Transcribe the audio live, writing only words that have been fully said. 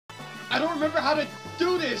I don't remember how to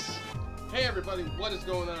do this! Hey everybody, what is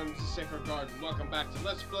going on? This is SacredGuard, and welcome back to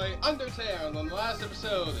Let's Play Undertale. On the last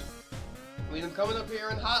episode, we been coming up here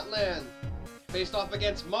in Hotland, faced off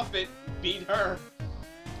against Muppet, beat her.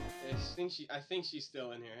 I think she's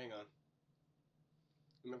still in here, hang on.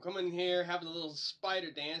 I'm coming here, having a little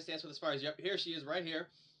spider dance with the spiders. Yep, here she is, right here.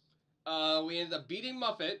 We ended up beating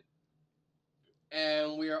Muppet,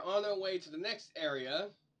 and we are on our way to the next area.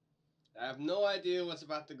 I have no idea what's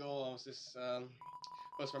about to go on with this,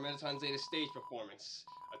 was from Mettaton's Zeta stage performance.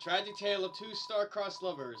 A tragic tale of two star-crossed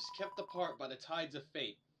lovers, kept apart by the tides of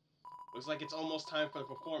fate. Looks like it's almost time for the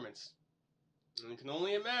performance. And you can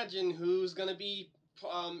only imagine who's gonna be,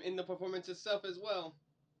 in the performance itself as well.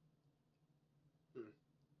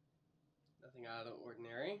 Nothing out of the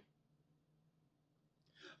ordinary.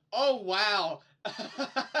 Oh, wow!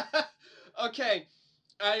 Okay.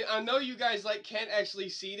 I know you guys can't actually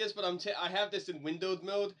see this, but I have this in windowed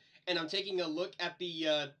mode, and I'm taking a look at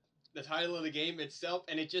the title of the game itself,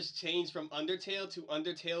 and it just changed from Undertale to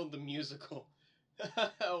Undertale the Musical.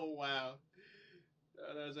 Oh wow,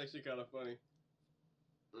 that was actually kind of funny.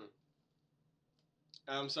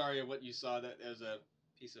 I'm sorry what you saw. That there's a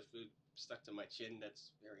piece of food stuck to my chin.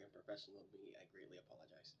 That's very unprofessional of me. I greatly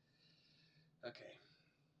apologize. Okay.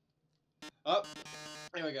 Oh,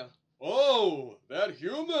 there we go. Oh, that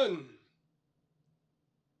human!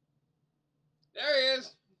 There he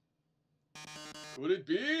is! Could it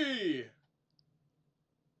be?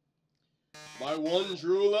 My one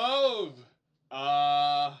true love?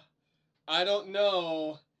 I don't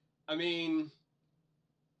know. I mean,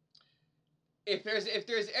 if there's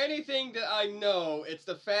anything that I know, it's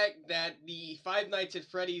the fact that the Five Nights at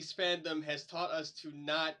Freddy's fandom has taught us to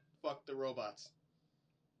not fuck the robots.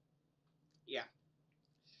 Yeah.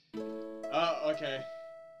 Okay.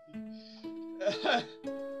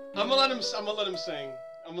 I'm gonna let him sing.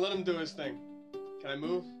 I'm gonna let him do his thing. Can I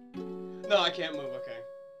move? No, I can't move, okay.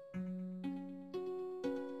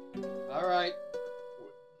 Alright.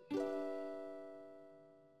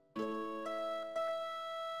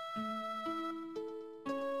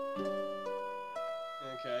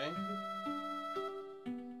 Okay.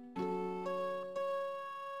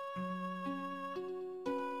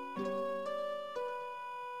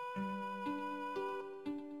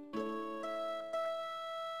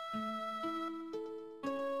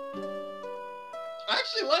 I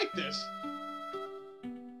actually like this.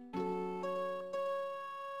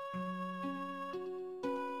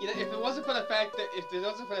 You know, if it wasn't for the fact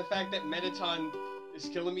that Mettaton is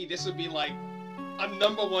killing me, this would be like a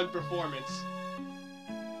 #1 performance.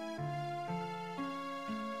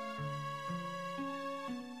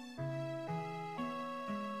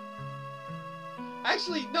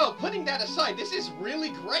 Actually, no, putting that aside, this is really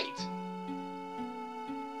great.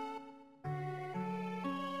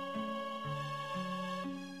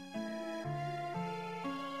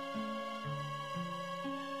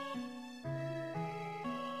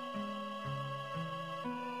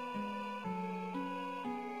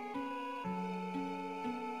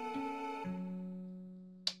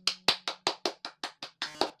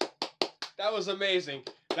 That was amazing.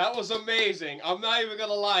 That was amazing. I'm not even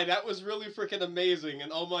gonna lie. That was really freaking amazing.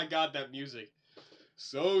 And oh my god, that music.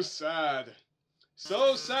 So sad.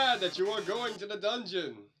 So sad that you are going to the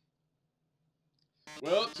dungeon.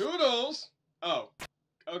 Well, toodles. Oh.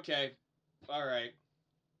 Okay. Alright.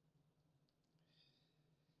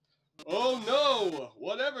 Oh no!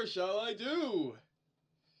 Whatever shall I do?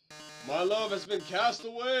 My love has been cast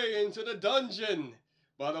away into the dungeon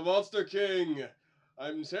by the Monster King.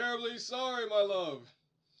 I'm terribly sorry, my love.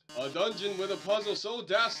 A dungeon with a puzzle so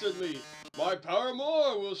dastardly, my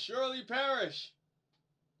paramour will surely perish.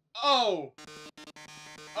 Oh!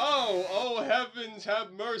 Oh heavens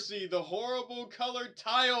have mercy, the horrible colored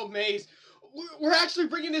tile maze. We're actually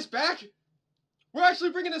bringing this back? We're actually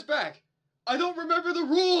bringing this back. I don't remember the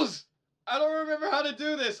rules. I don't remember how to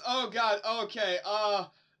do this. Oh god, okay,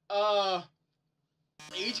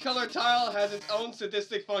 each color tile has its own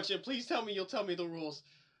sadistic function. Please tell me you'll tell me the rules.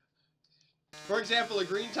 For example, a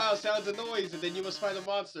green tile sounds a noise and then you must find a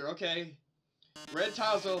monster. Okay. Red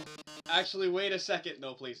tiles will... Actually, wait a second.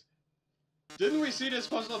 No, please. Didn't we see this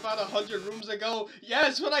puzzle about 100 rooms ago?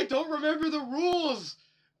 Yes, but I don't remember the rules!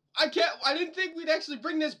 I didn't think we'd actually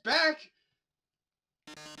bring this back!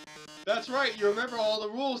 That's right, you remember all the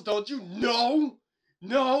rules, don't you? No!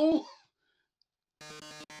 No!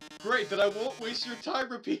 Great, then I won't waste your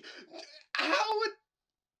time repeat. How would...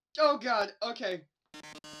 Oh god, okay.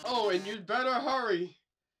 Oh, and you'd better hurry.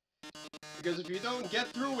 Because if you don't get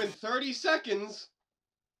through in 30 seconds...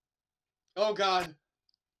 Oh god.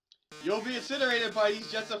 You'll be incinerated by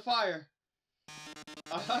these jets of fire.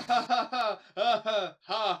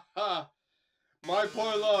 Ha. My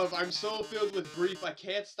poor love, I'm so filled with grief I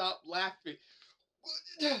can't stop laughing.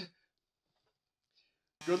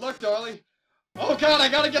 Good luck, darling. Oh god, I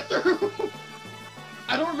gotta get through!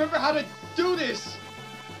 I don't remember how to do this!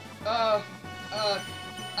 Uh,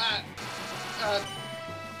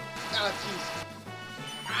 jeez.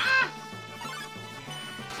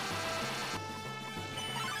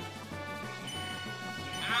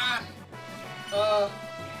 Ah! Ah! Uh... Ah!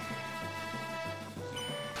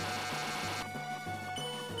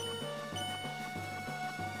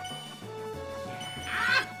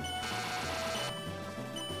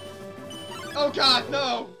 Oh god,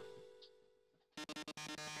 no!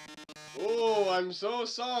 Oh, I'm so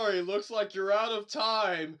sorry. Looks like you're out of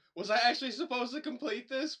time. Was I actually supposed to complete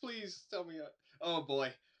this? Please tell me. Oh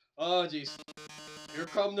boy. Oh jeez. Here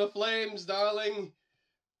come the flames, darling.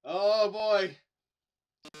 Oh boy.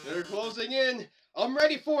 They're closing in. I'm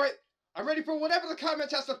ready for it. I'm ready for whatever the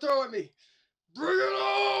comments has to throw at me. Bring it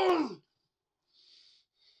on!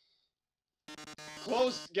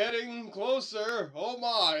 Getting closer. Oh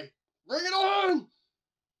my. Bring it on!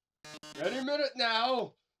 Any minute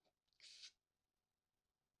now.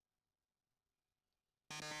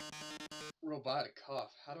 Robotic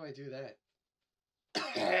cough. How do I do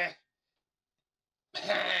that?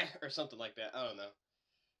 Or something like that. I don't know.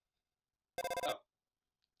 Oh.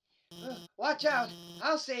 Watch out!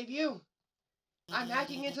 I'll save you! I'm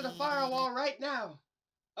hacking into the firewall right now!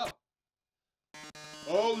 Oh.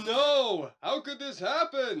 Oh no! How could this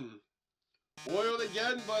happen? Foiled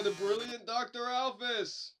again by the brilliant Dr.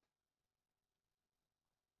 Alphys!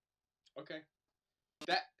 Okay.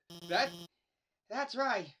 That's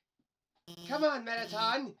right. Come on,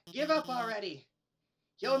 Mettaton. Give up already.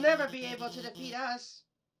 You'll never be able to defeat us.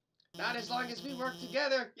 Not as long as we work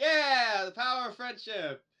together. Yeah! The power of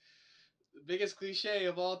friendship! The biggest cliche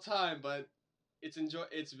of all time, but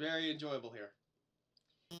it's very enjoyable here.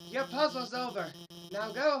 Your puzzle's over.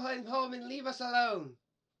 Now go home and leave us alone.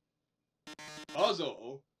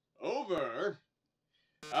 Puzzle? Over?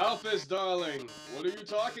 Alphys, darling, what are you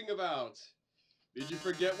talking about? Did you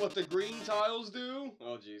forget what the green tiles do?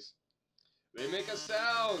 Oh, jeez. They make a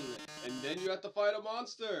sound, and then you have to fight a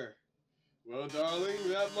monster. Well, darling,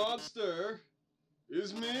 that monster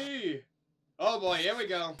is me. Oh boy, here we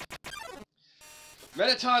go.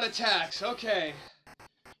 Mettaton attacks, okay.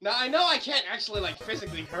 Now, I know I can't actually, like,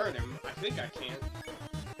 physically hurt him. I think I can.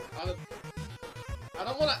 I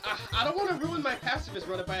don't wanna ruin my pacifist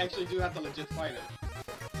run if I actually do have to legit fight him.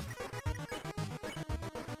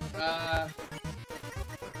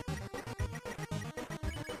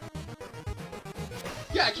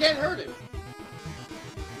 Yeah, I can't hurt him.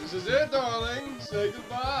 This is it, darling. Say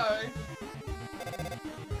goodbye.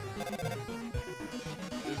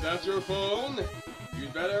 Is that your phone?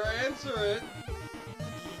 You'd better answer it.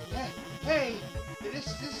 Hey, this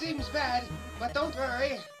seems bad, but don't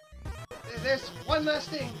worry. There's one last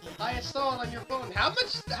thing I installed on your phone. How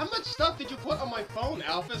much stuff did you put on my phone,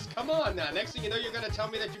 Alphys? Come on now. Next thing you know, you're gonna tell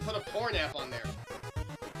me that you put a porn app on there.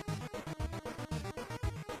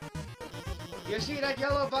 You see that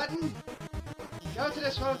yellow button? Go to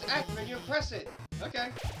this phone's act menu and press it. Okay.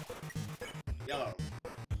 Yellow.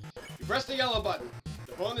 You press the yellow button.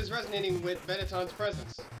 The phone is resonating with Mettaton's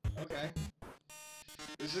presence. Okay.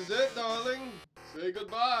 This is it, darling. Say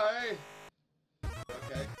goodbye.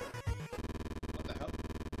 Okay. What the hell?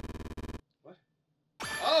 What?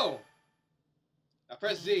 Oh! Now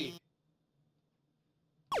press Z.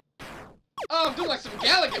 Oh, I'm doing like some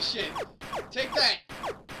Galaga shit! Take that!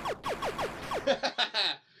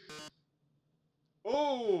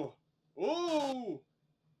 Oh! Oh!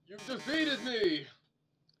 You've defeated me!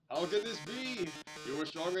 How could this be? You were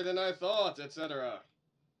stronger than I thought, etc.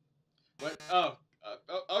 What? Oh.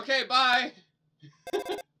 Okay, bye!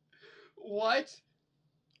 What?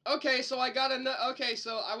 Okay, so I got okay,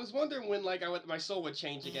 so I was wondering when, like, my soul would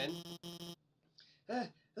change again.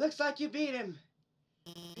 Looks like you beat him.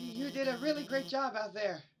 You did a really great job out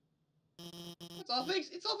there. It's all thanks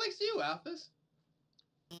to you, Alphys.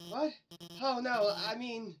 What? Oh no, I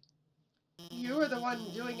mean, you were the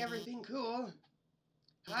one doing everything cool.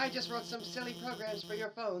 I just wrote some silly programs for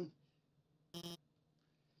your phone.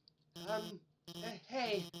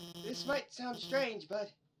 Hey, this might sound strange,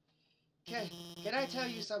 but can I tell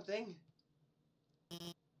you something?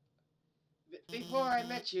 Before I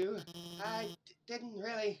met you, I didn't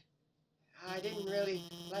really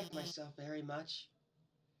like myself very much.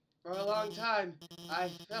 For a long time,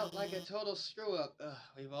 I felt like a total screw-up.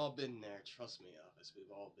 We've all been there, trust me, Alphys,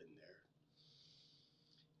 we've all been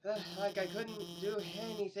there. Like I couldn't do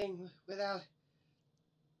anything without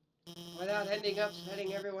without ending up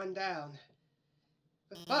letting everyone down.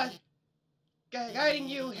 But guiding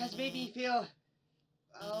you has made me feel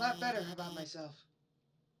a lot better about myself.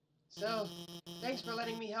 So, thanks for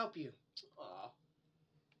letting me help you. Aw.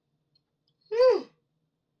 Whew.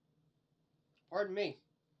 Pardon me.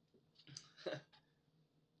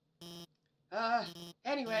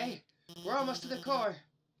 Anyway, we're almost to the core.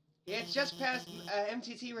 It's just past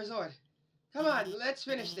MTT Resort. Come on, let's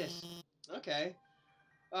finish this. Okay.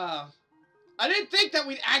 I didn't think that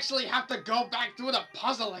we'd actually have to go back through the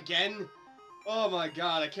puzzle again. Oh my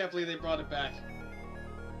god, I can't believe they brought it back.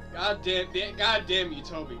 God damn you,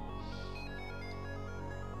 Toby.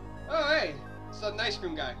 Oh, hey, it's an ice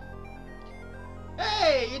cream guy.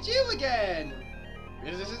 Hey, it's you again!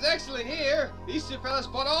 Business is excellent here. These two fellas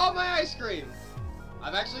bought all my ice cream.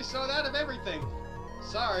 I've actually sold out of everything.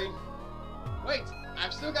 Sorry. Wait,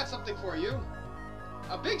 I've still got something for you.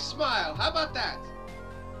 A big smile, how about that?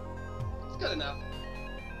 It's good enough.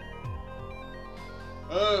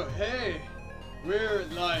 Oh, hey. We're,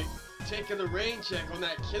 like, taking the rain check on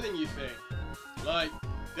that killing you thing. Like,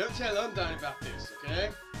 don't tell Undyne about this, okay?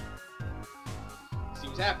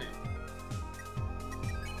 Seems happy.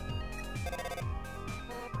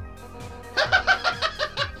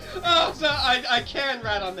 Oh, so I can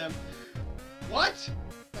rat on them. What?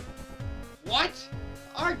 What?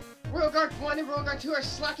 Are Royal Guard 1 and Royal Guard 2 are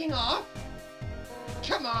slacking off?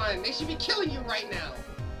 Come on, they should be killing you right now.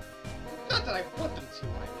 Not that I want them to,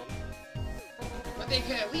 I mean. But they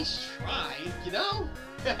can at least try, you know?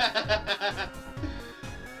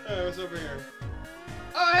 Oh, what's over here?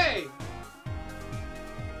 Oh, hey!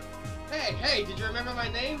 Hey, did you remember my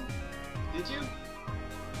name? Did you?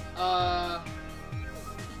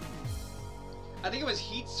 I think it was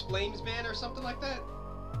Heat's Flames Man or something like that.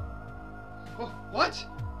 What?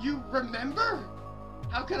 You remember?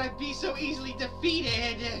 How could I be so easily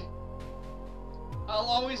defeated? I'll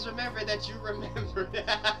always remember that you remember.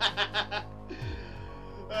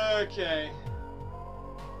 Okay.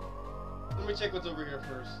 Let me check what's over here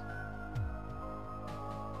first.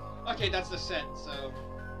 Okay, that's the set, so...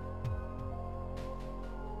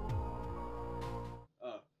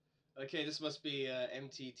 Oh. Okay, this must be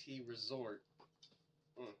MTT Resort.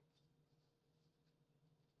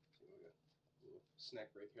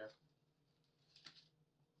 Snack break here.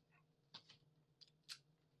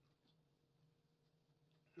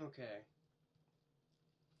 Okay.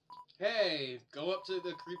 Hey, go up to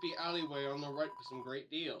the creepy alleyway on the right for some great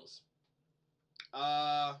deals.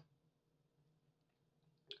 Well,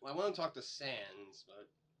 I want to talk to Sans, but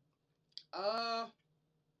I'm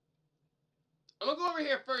gonna go over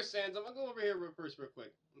here first, Sans. I'm gonna go over here first real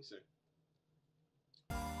quick. Let me see.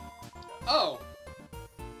 Oh.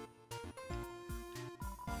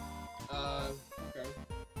 Okay.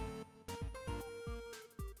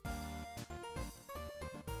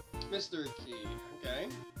 Mr. Key, okay.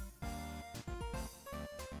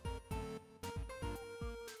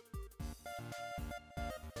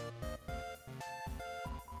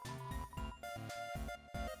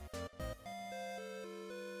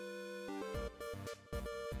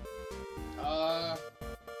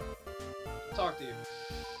 Talk to you.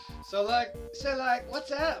 So like,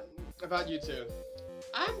 what's up about you two?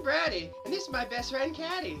 I'm Bratty, and this is my best friend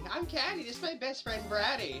Caddy. I'm Caddy, this is my best friend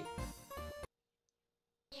Bratty.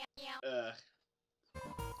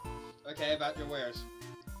 Okay, about your wares.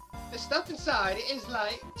 The stuff inside is,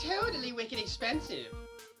 like, totally wicked expensive.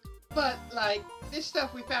 But, like, this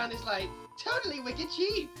stuff we found is, like, totally wicked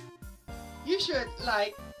cheap. You should,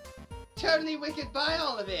 like, totally wicked buy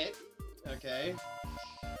all of it. Okay.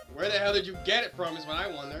 Where the hell did you get it from is what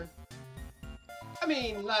I wonder. I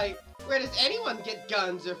mean, like, where does anyone get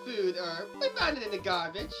guns or food, or we find it in the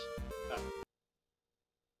garbage?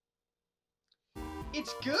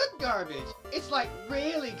 It's good garbage. It's like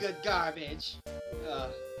really good garbage.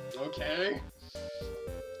 Okay.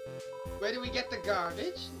 Where do we get the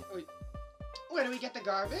garbage? Where do we get the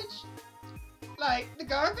garbage? Like, the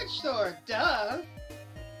garbage store, duh.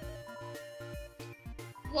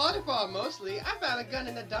 Waterfall, mostly. I found a gun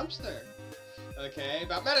in a dumpster. Okay,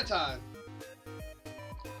 about Metaton.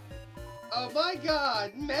 Oh my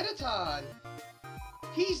god, Metaton!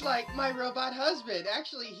 He's like my robot husband.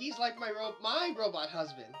 Actually, he's like my robot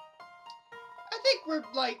husband. I think we're,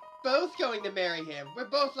 like, both going to marry him. We're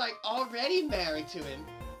both, like, already married to him.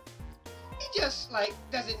 He just, like,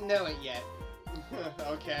 doesn't know it yet.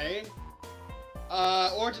 Okay.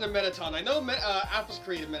 Origin of Metaton. I know Alphys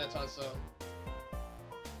created Metaton, so...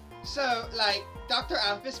 So, like, Dr.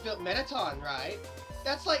 Alphys built Metaton, right?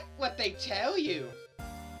 That's, like, what they tell you.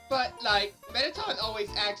 But, like, Metaton always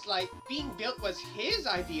acts like being built was his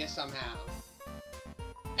idea somehow.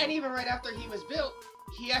 And even right after he was built,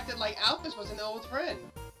 he acted like Alphys was an old friend.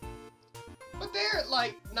 But they're,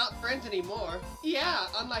 like, not friends anymore. Yeah,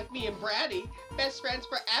 unlike me and Bratty, best friends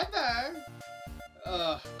forever.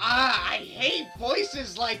 I hate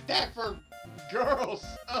voices like that for girls.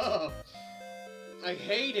 Ugh. I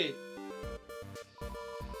hate it.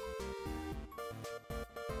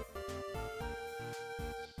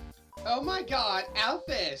 Oh my god,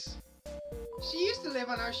 Alphys! She used to live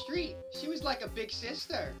on our street. She was like a big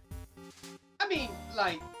sister. I mean,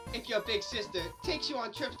 like, if your big sister takes you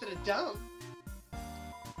on trips to the dump.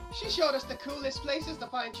 She showed us the coolest places to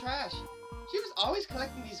find trash. She was always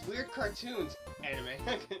collecting these weird cartoons, anime,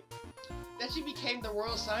 that she became the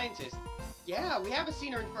world scientist. Yeah, we haven't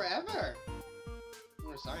seen her in forever.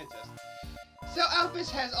 We're a scientist. So Alphys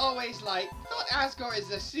has always, like, thought Asgore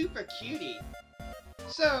is a super cutie.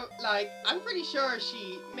 So, like, I'm pretty sure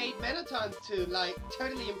she made Mettaton to, like,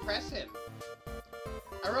 totally impress him.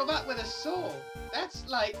 A robot with a soul. That's,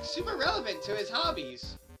 like, super relevant to his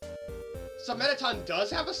hobbies. So Mettaton does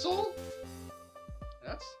have a soul?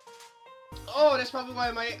 That's... Oh, that's probably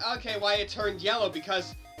why why it turned yellow,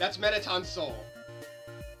 because that's Mettaton's soul.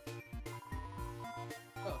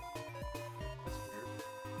 Oh. That's weird.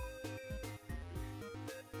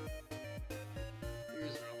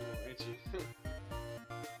 Ears are a little itchy.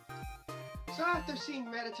 So after seeing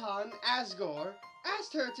Mettaton, Asgore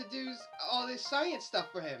asked her to do all this science stuff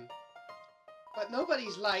for him. But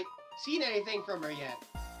nobody's, like, seen anything from her yet.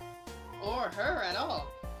 Or her at all.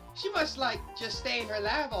 She must, like, just stay in her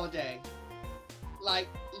lab all day. Like,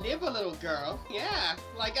 live a little girl. Yeah,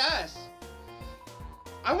 like us.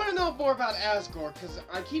 I want to know more about Asgore, because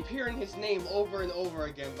I keep hearing his name over and over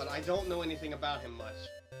again, but I don't know anything about him much.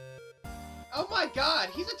 Oh my god,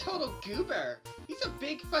 he's a total goober. He's a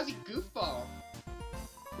big fuzzy goofball.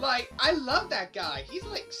 Like, I love that guy. He's,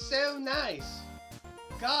 like, so nice.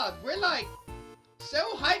 God, we're, like,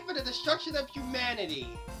 so hyped for the destruction of humanity.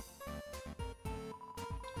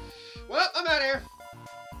 Well, I'm out of here.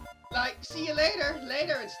 Like, see you later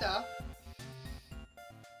and stuff.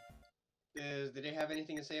 Did they have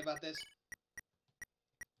anything to say about this?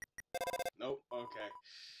 Nope, okay.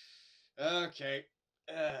 Okay.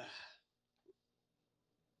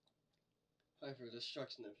 Time for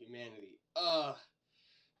destruction of humanity.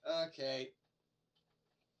 Okay.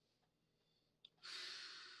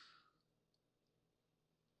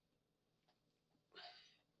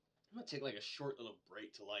 I'm gonna take, like, a short little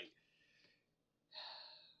break to, like,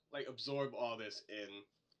 absorb all this in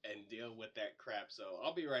and deal with that crap, so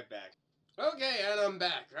I'll be right back. Okay, and I'm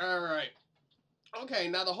back. Alright. Okay,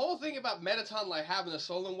 now the whole thing about Mettaton, like, having a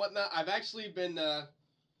soul and whatnot, I've actually been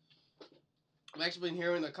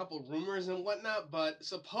hearing a couple rumors and whatnot, but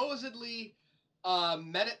supposedly,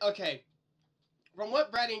 okay, from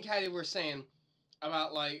what Bratty and Caddy were saying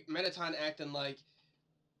about, like, Mettaton acting like,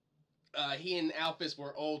 he and Alphys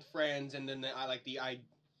were old friends, and then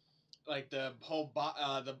the whole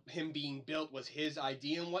him being built was his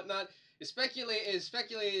idea and whatnot. It's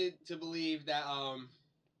speculated to believe that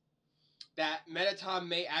that Mettaton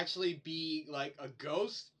may actually be like a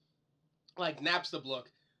ghost, like Napstablook,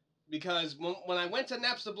 because when I went to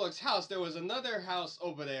Napstablook's house, there was another house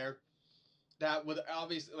over there that would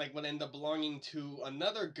obviously would end up belonging to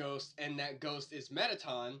another ghost, and that ghost is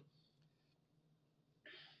Mettaton.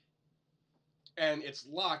 And it's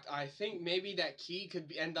locked. I think maybe that key could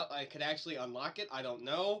could actually unlock it. I don't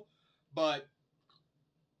know, but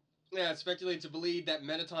yeah, it's speculated to believe that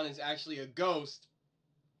Mettaton is actually a ghost,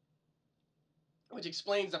 which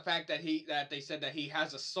explains the fact that they said that he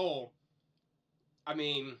has a soul. I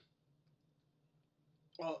mean,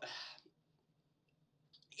 well,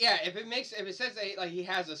 yeah, if it says that he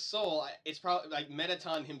has a soul, it's probably like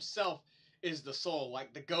Mettaton himself is the soul.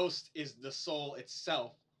 Like the ghost is the soul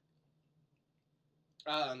itself.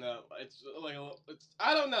 I don't know.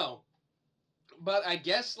 I don't know. But I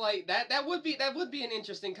guess like that would be an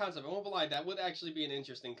interesting concept. I won't lie, that would actually be an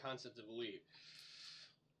interesting concept to believe.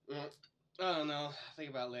 I don't know. Think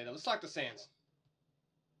about it later. Let's talk to Sans.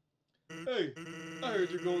 Hey, I heard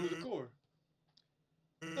you're going to the core.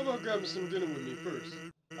 How about grabbing some dinner with me first?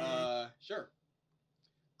 Sure.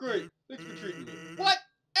 Great. Thanks for treating me. What?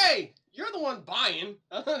 Hey, you're the one buying.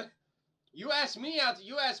 You asked me out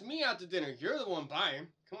to dinner. You're the one buying.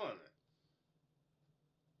 Come on, man.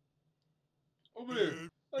 Over there.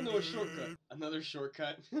 I know a shortcut. Another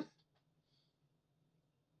shortcut.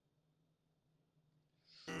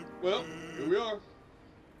 Well, here we are.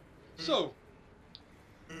 So,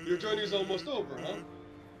 your journey's almost over, huh?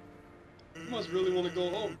 You must really want to go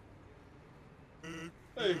home.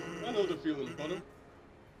 Hey, I know the feeling, Butter.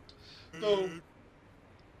 Though,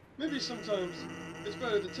 maybe sometimes it's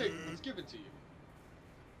better to take what's given to you.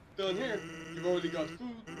 Down here, you've already got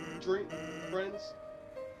food, drink, friends.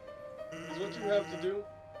 Is what you have to do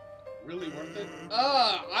really worth it?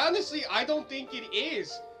 Honestly, I don't think it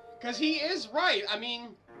is. Because he is right. I mean,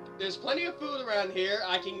 there's plenty of food around here.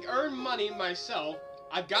 I can earn money myself.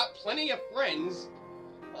 I've got plenty of friends.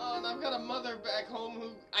 And I've got a mother back home who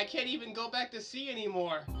I can't even go back to see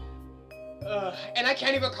anymore. And I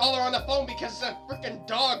can't even call her on the phone because the freaking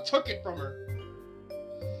dog took it from her.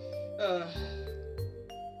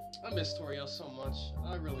 I miss Toriel so much.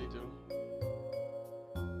 I really do.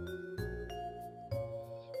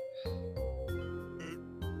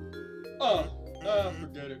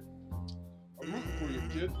 Forget it. I'm rooting for you,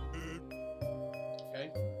 kid.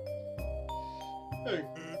 Okay. Hey,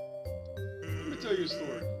 let me tell you a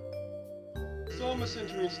story. So I'm a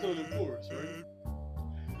century in Snowden Forest, right?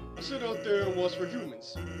 I sit out there and watch for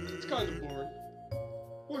humans. It's kind of boring.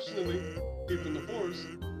 Fortunately, deep in the forest,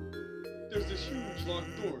 there's this huge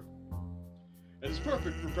locked door. And it's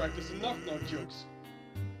perfect for practicing knock-knock jokes.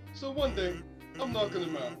 So one day, I'm knocking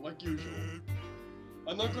them out, like usual.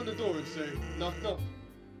 I knock on the door and say, knock knock.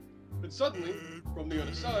 But suddenly, from the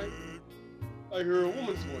other side, I hear a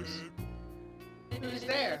woman's voice. Who's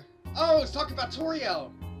there? Oh, it's talking about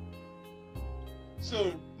Toriel!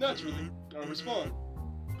 So, naturally, I respond.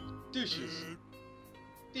 Dishes.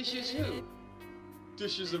 Dishes who?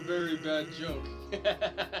 Dishes a very bad joke.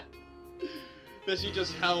 That she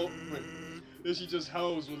just howls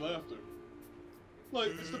with laughter.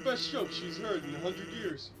 Like, it's the best joke she's heard in 100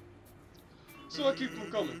 years. So I keep them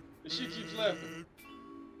coming, and she keeps laughing.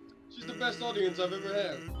 She's the best audience I've ever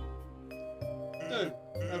had. Then,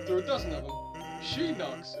 after a dozen of them, she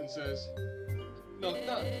knocks and says, knock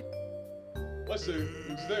knock. I say,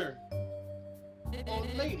 who's there?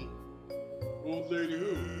 Old lady. Old lady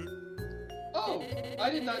who? Oh, I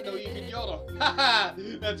did not know you could yodel. Haha,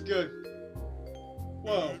 that's good.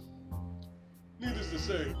 Wow. Needless to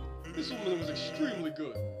say, this woman was extremely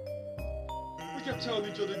good. We kept telling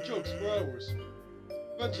each other jokes for hours.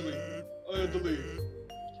 Eventually, I had to leave.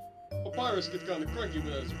 Papyrus gets kinda cranky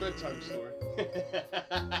with his bedtime story.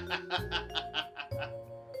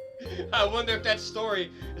 I wonder if that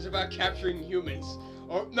story is about capturing humans.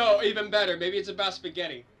 Or, no, even better, maybe it's about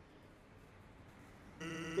spaghetti.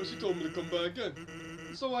 But she told me to come by again.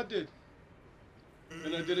 So I did.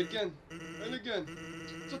 And I did again. And again.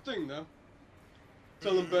 It's a thing now.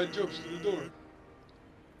 Telling bad jokes to the door.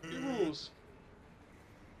 It rules.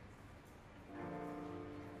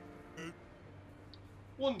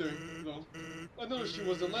 One day, though, I noticed she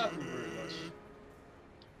wasn't laughing very much.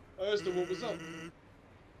 I asked her what was up,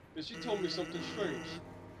 and she told me something strange.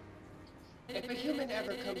 If a human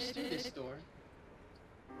ever comes through this door,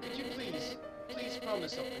 could you please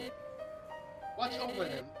promise something? Watch over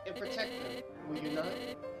them and protect them, will you not?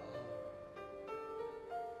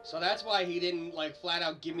 So that's why he didn't, like, flat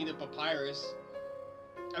out give me the papyrus.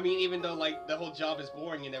 I mean, even though, like, the whole job is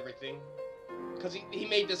boring and everything. Because he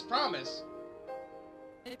made this promise.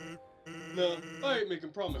 No, I ain't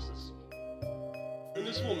making promises. And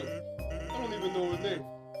this woman, I don't even know her name.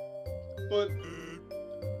 But,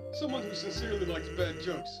 someone who sincerely likes bad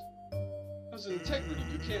jokes has an integrity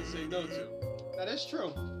you can't say no to. That is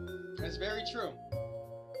true. That's very true.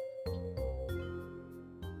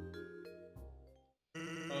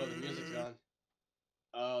 Oh, the music's gone.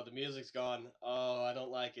 Oh, the music's gone. Oh, I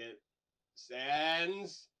don't like it.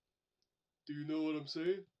 Sans? Do you know what I'm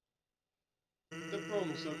saying? The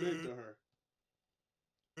promise I made to her.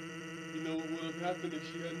 You know what would have happened if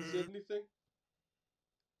she hadn't said anything?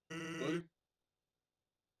 Buddy?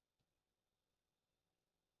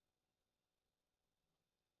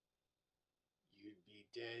 You'd be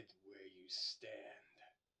dead where you stand.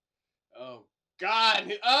 Oh,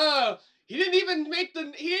 God! Oh! He didn't even make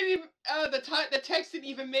the... He didn't even... the text didn't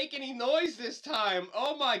even make any noise this time!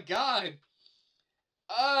 Oh my God!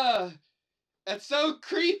 That's so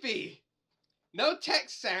creepy! No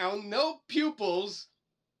text sound, no pupils.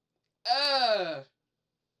 Oh,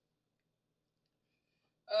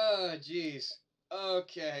 jeez.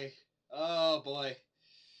 Okay. Oh, boy.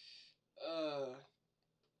 Oh,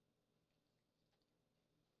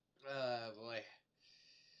 boy.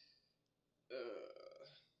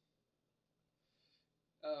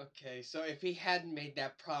 Okay, so if he hadn't made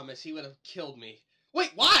that promise, he would have killed me.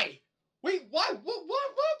 Wait, why? Wait, why? Why would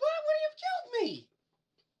he have killed me?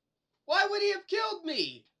 Why would he have killed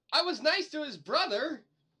me? I was nice to his brother.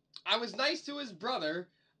 I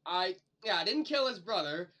didn't kill his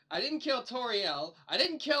brother. I didn't kill Toriel. I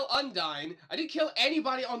didn't kill Undyne. I didn't kill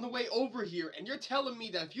anybody on the way over here. And you're telling me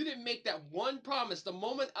that if you didn't make that one promise the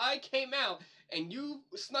moment I came out, and you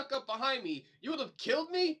snuck up behind me, you would have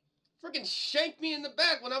killed me? Freaking shanked me in the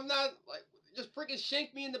back when I'm not, like, just freaking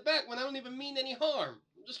shanked me in the back when I don't even mean any harm.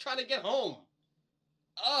 I'm just trying to get home.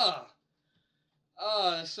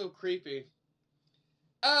 That's so creepy.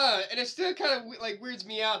 And it still kind of, like, weirds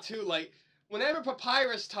me out, too. Like, whenever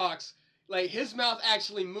Papyrus talks, like, his mouth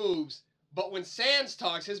actually moves. But when Sans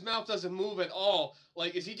talks, his mouth doesn't move at all.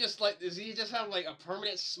 Like, does he just have, like, a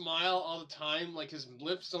permanent smile all the time? Like, his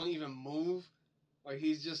lips don't even move? Like,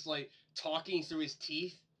 he's just, like, talking through his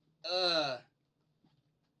teeth?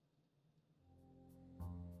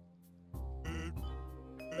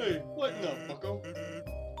 Hey, lighten up, bucko.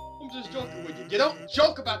 I'm just joking with you. You don't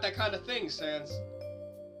joke about that kind of thing, Sans.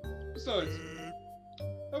 Besides,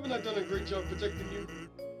 haven't I done a great job protecting you?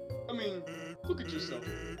 I mean, look at yourself.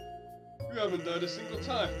 You haven't died a single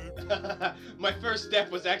time. My first death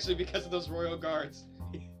was actually because of those royal guards.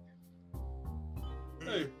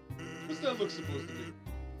 Hey, what's that look supposed to be?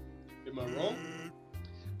 Am I wrong?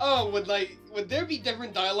 Oh, would there be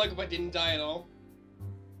different dialogue if I didn't die at all?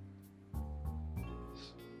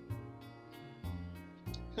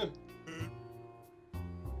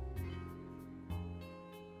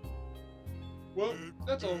 Well,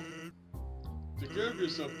 that's all. Take care of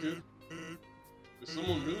yourself, kid. If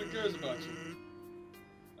someone really cares about you.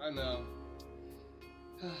 I know.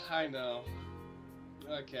 I know.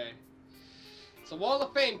 Okay. It's a wall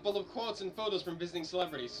of fame full of quotes and photos from visiting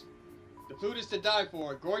celebrities. The food is to die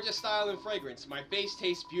for. Gorgeous style and fragrance. My face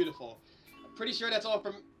tastes beautiful. I'm pretty sure that's all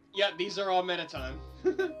from... Yeah, these are all Metatime.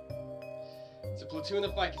 It's a platoon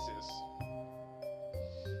of ficuses.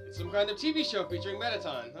 It's some kind of TV show featuring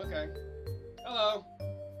Metatime. Okay. Hello.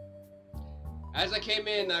 As I came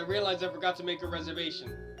in, I realized I forgot to make a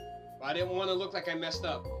reservation. But I didn't want to look like I messed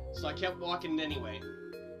up, so I kept walking anyway.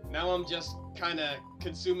 Now I'm just kinda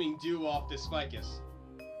consuming dew off this ficus.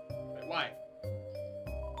 Wait, why?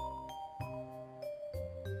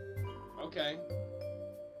 Okay.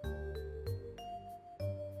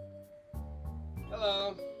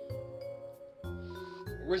 Hello.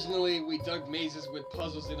 Originally, we dug mazes with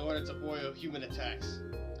puzzles in order to foil human attacks.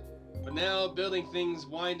 But now, building things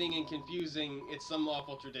winding and confusing, it's some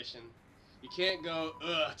awful tradition. You can't go,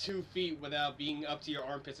 2 feet without being up to your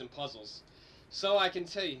armpits in puzzles. So I can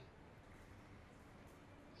tell you.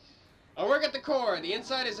 I work at the core. The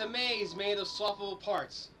inside is a maze made of swappable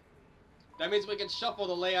parts. That means we can shuffle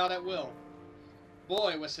the layout at will.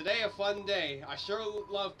 Boy, was today a fun day. I sure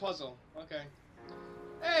love puzzle. Okay.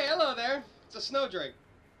 Hey, hello there. It's a snowdrake.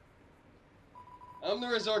 I'm the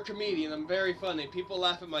resort comedian. I'm very funny. People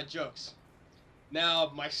laugh at my jokes.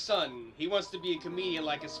 Now, my son, he wants to be a comedian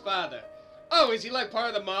like his father. Oh, is he like part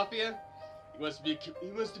of the mafia? He wants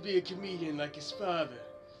to be a comedian like his father.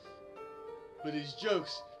 But his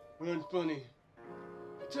jokes aren't funny.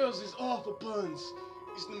 He tells his awful puns.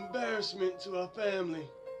 He's an embarrassment to our family.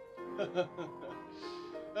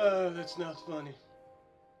 Oh, that's not funny.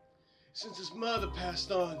 Since his mother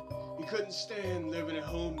passed on, he couldn't stand living at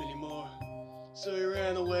home anymore. So he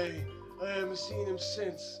ran away. I haven't seen him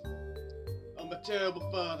since. I'm a terrible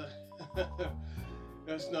father.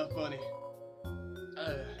 That's not funny.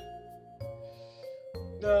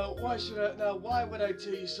 Now, why would I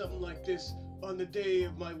tell you something like this on the day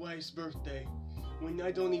of my wife's birthday, when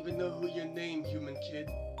I don't even know who you're named, human kid?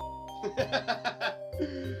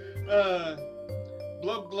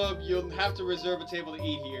 Blub blub, you'll have to reserve a table to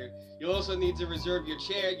eat here. You'll also need to reserve your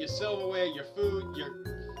chair, your silverware, your food, your...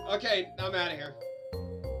 Okay, I'm out of here.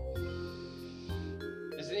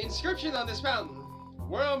 There's an inscription on this fountain.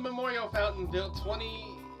 World Memorial Fountain built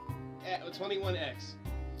 21X.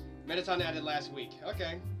 Mettaton added last week.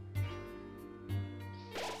 Okay.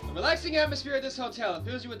 The relaxing atmosphere of this hotel, it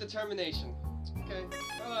fills you with determination. Okay.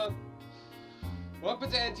 Hello. Welcome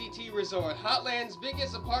to NTT Resort, Hotland's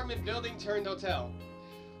biggest apartment building turned hotel.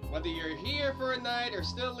 Whether you're here for a night or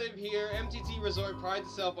still live here, MTT Resort prides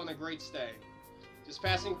itself on a great stay. Just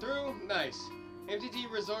passing through? Nice.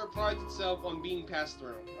 MTT Resort prides itself on being passed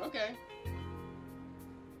through. Okay.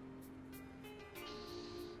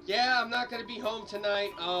 Yeah, I'm not gonna be home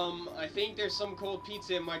tonight. I think there's some cold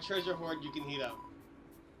pizza in my treasure hoard you can heat up.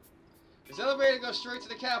 This elevator goes straight to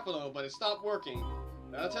the capital, but it stopped working.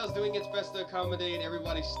 The hotel's doing its best to accommodate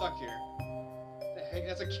everybody stuck here. What the heck?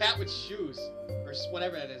 That's a cat with shoes. Or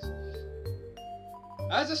whatever that is.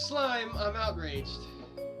 As a slime, I'm outraged.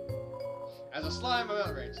 As a slime, I'm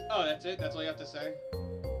outraged. Oh, that's it? That's all you have to say?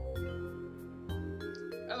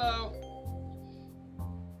 Hello.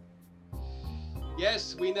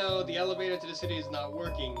 Yes, we know the elevator to the city is not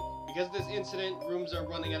working. Because of this incident, rooms are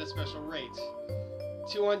running at a special rate.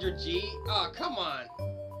 200G? Oh, come on.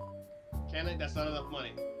 Can I? That's not enough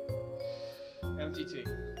money. MTT.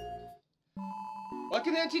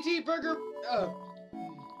 Welcome to MTT Burger...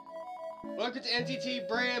 Welcome to MTT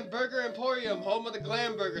Brand Burger Emporium, home of the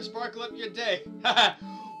Glam Burger. Sparkle up your day.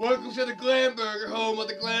 Welcome to the Glam Burger, home of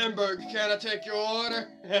the Glam Burger. Can I take your order?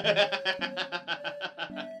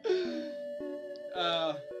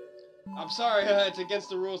 I'm sorry, it's against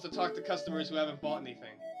the rules to talk to customers who haven't bought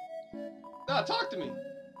anything. No, talk to me.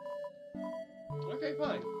 Okay,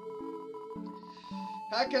 fine.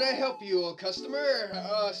 How can I help you, customer?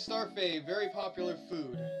 Starfay, very popular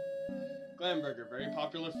food. Glam Burger, very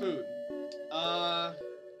popular food.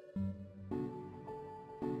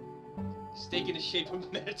 Steak in the shape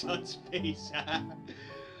of Metaton's face.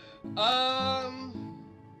 Let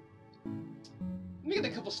me get a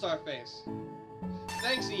couple Starfays.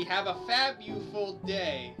 Thanksy, have a fabulous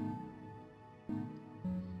day.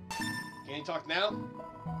 Can you talk now?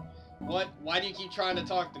 What? Why do you keep trying to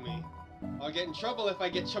talk to me? I'll get in trouble if I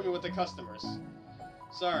get chummy with the customers.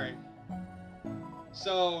 Sorry.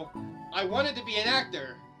 So, I wanted to be an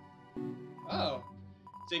actor. Oh.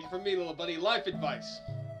 Take it from me, little buddy. Life advice.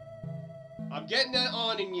 I'm getting that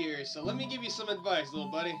on in years, so let me give you some advice,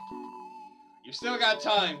 little buddy. You still got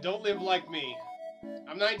time. Don't live like me.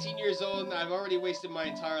 I'm 19 years old and I've already wasted my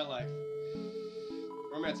entire life.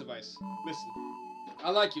 Romance advice. Listen. I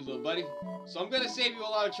like you, little buddy. So I'm gonna save you a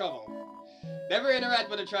lot of trouble. Never interact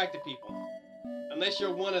with attractive people. Unless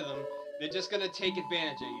you're one of them, they're just gonna take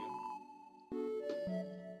advantage of you.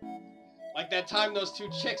 Like that time those two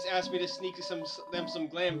chicks asked me to sneak them some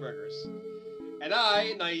glam burgers. And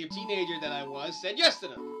I, naive teenager that I was, said yes to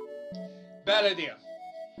them. Bad idea.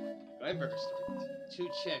 Glam burger story. Two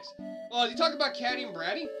chicks. Oh, is he talking about Caddy and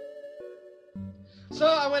Bratty? So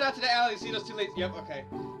I went out to the alley to see those two ladies. Yep, okay.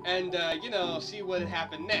 And, you know, see what had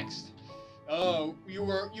happened next. Oh, you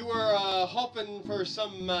were hoping for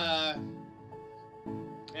some, was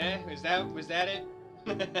that it?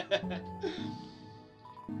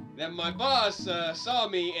 Then my boss, saw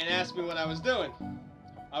me and asked me what I was doing.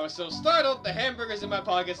 I was so startled, the hamburgers in my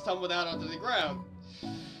pockets tumbled out onto the ground.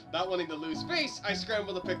 Not wanting to lose face, I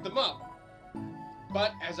scrambled to pick them up.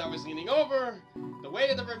 But as I was leaning over, the weight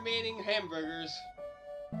of the remaining hamburgers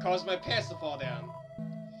caused my pants to fall down.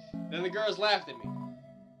 Then the girls laughed at me.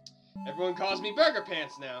 Everyone calls me Burger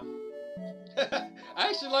Pants now. I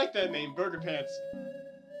actually like that name, Burger Pants.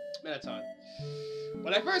 Metaton.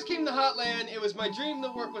 When I first came to Hotland, it was my dream to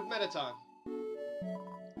work with Metaton.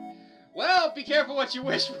 Well, be careful what you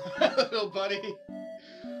wish for, little buddy.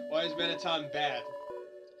 Why is Metaton bad?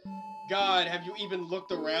 God, have you even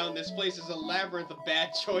looked around? This place is a labyrinth of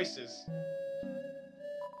bad choices.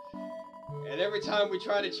 And every time we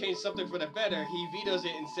try to change something for the better, he vetoes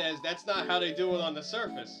it and says, that's not how they do it on the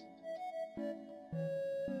surface.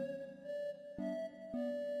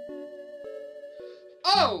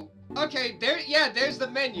 Oh! Okay, there's the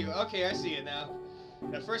menu. Okay, I see it now.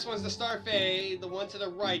 The first one's the Starfay, the one to the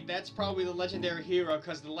right, that's probably the legendary hero,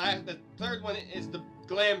 because the third one is the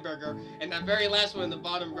Glam Burger, and that very last one in the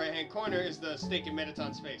bottom right-hand corner is the steak in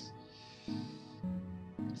Metaton's face.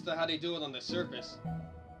 That's not how they do it on the surface.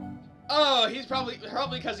 Oh, he's probably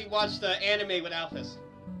because he watched the anime with Alphys.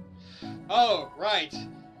 Oh, right.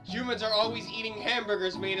 Humans are always eating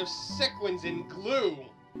hamburgers made of sequins and glue.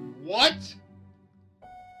 What?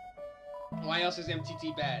 Why else is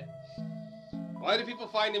MTT bad? Why do people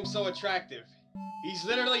find him so attractive? He's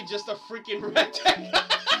literally just a freaking rectangle.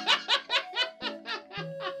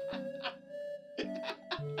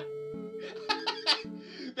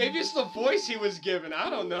 Maybe it's the voice he was given. I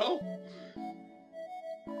don't know.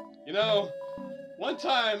 You know, one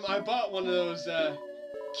time I bought one of those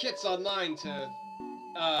kits online to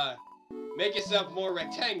make yourself more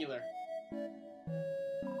rectangular.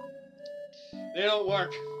 They don't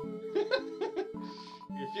work.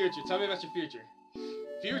 Your future. Tell me about your future.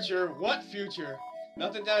 Future? What future?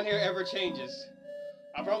 Nothing down here ever changes.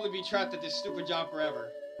 I'll probably be trapped at this stupid job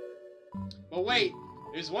forever. But wait,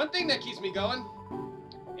 there's one thing that keeps me going.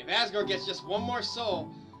 If Asgard gets just one more soul,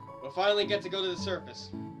 we'll finally get to go to the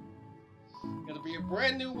surface. It'll be a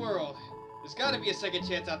brand new world. There's gotta be a second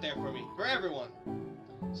chance out there for me. For everyone.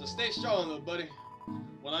 So stay strong, little buddy.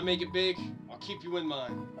 When I make it big, I'll keep you in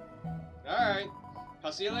mind. Alright.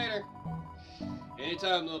 I'll see you later.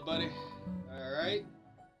 Anytime, little buddy. Alright.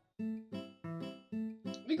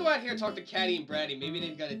 Let me go out here and talk to Caddy and Bratty. Maybe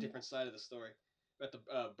they've got a different side of the story. About the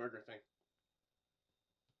burger thing.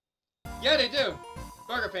 Yeah, they do.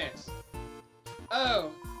 Burger Pants.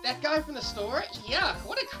 Oh, that guy from the store? Yuck,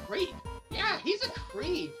 what a creep. Yeah, he's a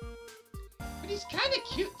creep. But he's kind of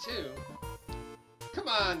cute, too. Come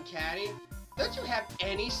on, Caddy. Don't you have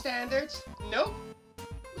any standards? Nope.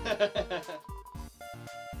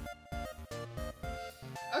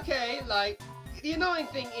 okay, like, the annoying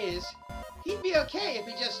thing is, he'd be okay if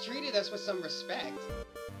he just treated us with some respect.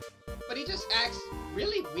 But he just acts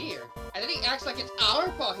really weird. And then he acts like it's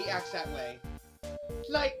our fault he acts that way.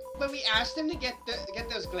 Like, when we asked him to get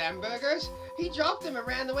those glam burgers, he dropped them and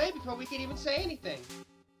ran away before we could even say anything.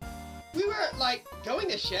 We were, like, going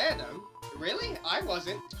to share them. Really? I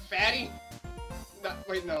wasn't. Fatty! No,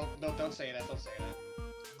 wait, no, don't say that, don't say that.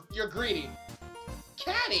 You're greedy.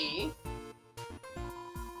 Catty?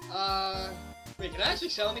 Wait, can I actually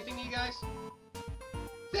sell anything to you guys?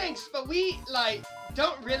 Thanks, but we, like,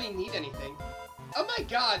 don't really need anything. Oh my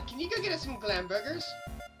god, can you go get us some glam burgers?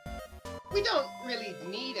 We don't really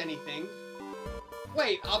need anything.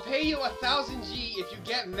 Wait, I'll pay you 1,000 G if you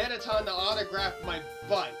get Mettaton to autograph my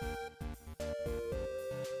butt.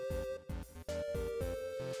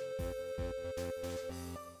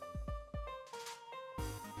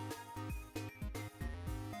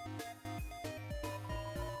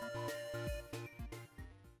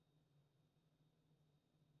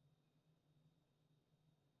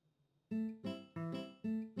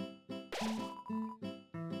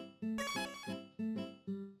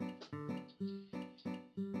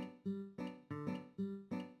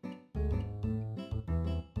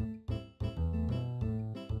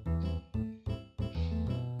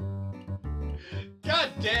 God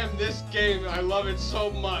damn this game, I love it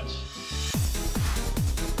so much.